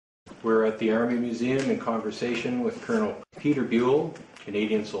We're at the Army Museum in conversation with Colonel Peter Buell,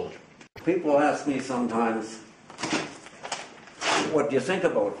 Canadian soldier. People ask me sometimes, what do you think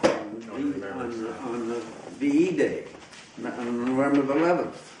about on the VE Day, on November the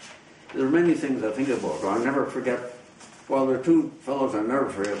 11th? There are many things I think about. I'll never forget, well, there are two fellows I'll never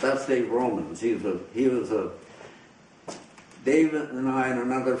forget. That's Dave Romans. He was a Dave and I and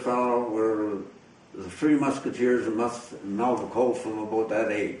another fellow were the Three Musketeers in Melville Cove from about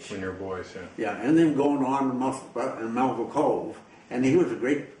that age. When you're boys, yeah. Yeah, and then going on in Melville Cove, and he was a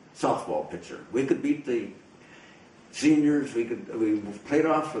great softball pitcher. We could beat the seniors. We played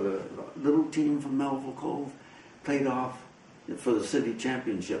off for the little team from Melville Cove, played off for the city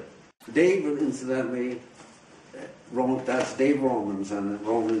championship. Dave, incidentally, that's Dave Romans, and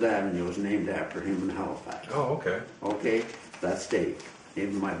Romans Avenue was named after him in Halifax. Oh, okay. Okay, that's Dave.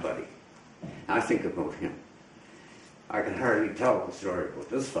 Dave's my buddy. I think about him. I can hardly tell the story about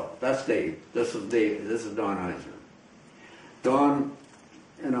this fellow. That's Dave. This is Dave. This is Don Eisner. Don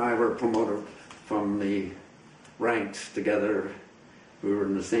and I were promoted from the ranks together. We were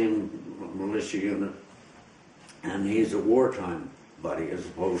in the same militia unit. And he's a wartime buddy as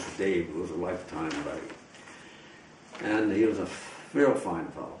opposed to Dave, who was a lifetime buddy. And he was a real fine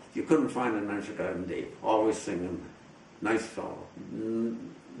fellow. You couldn't find a nicer guy than Dave. Always singing. Nice fellow.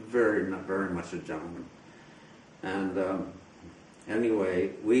 Very much a gentleman. And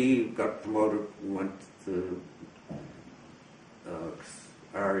anyway, we got promoted, went to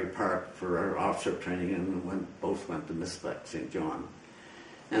RE Park for our officer training, and both went to Mispec, St. John.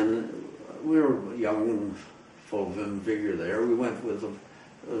 And we were young and full of vigor there. We went with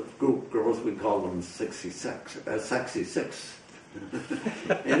a group of girls, we called them Sexy Six.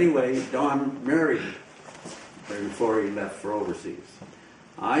 Anyway, Don married before he left for overseas.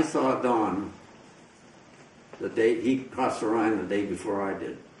 I saw Don the day he crossed the Rhine the day before I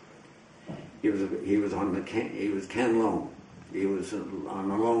did. He was Ken Loan. He was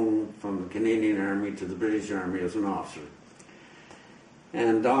on a loan from the Canadian Army to the British Army as an officer.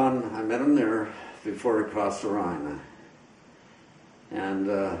 And Don, I met him there before he crossed the Rhine,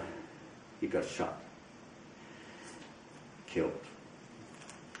 and he got shot, killed.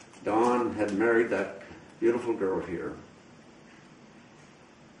 Don had married that beautiful girl here,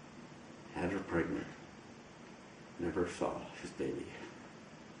 had her pregnant, never saw his baby.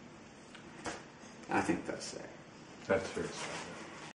 I think that's sad. That's very sad.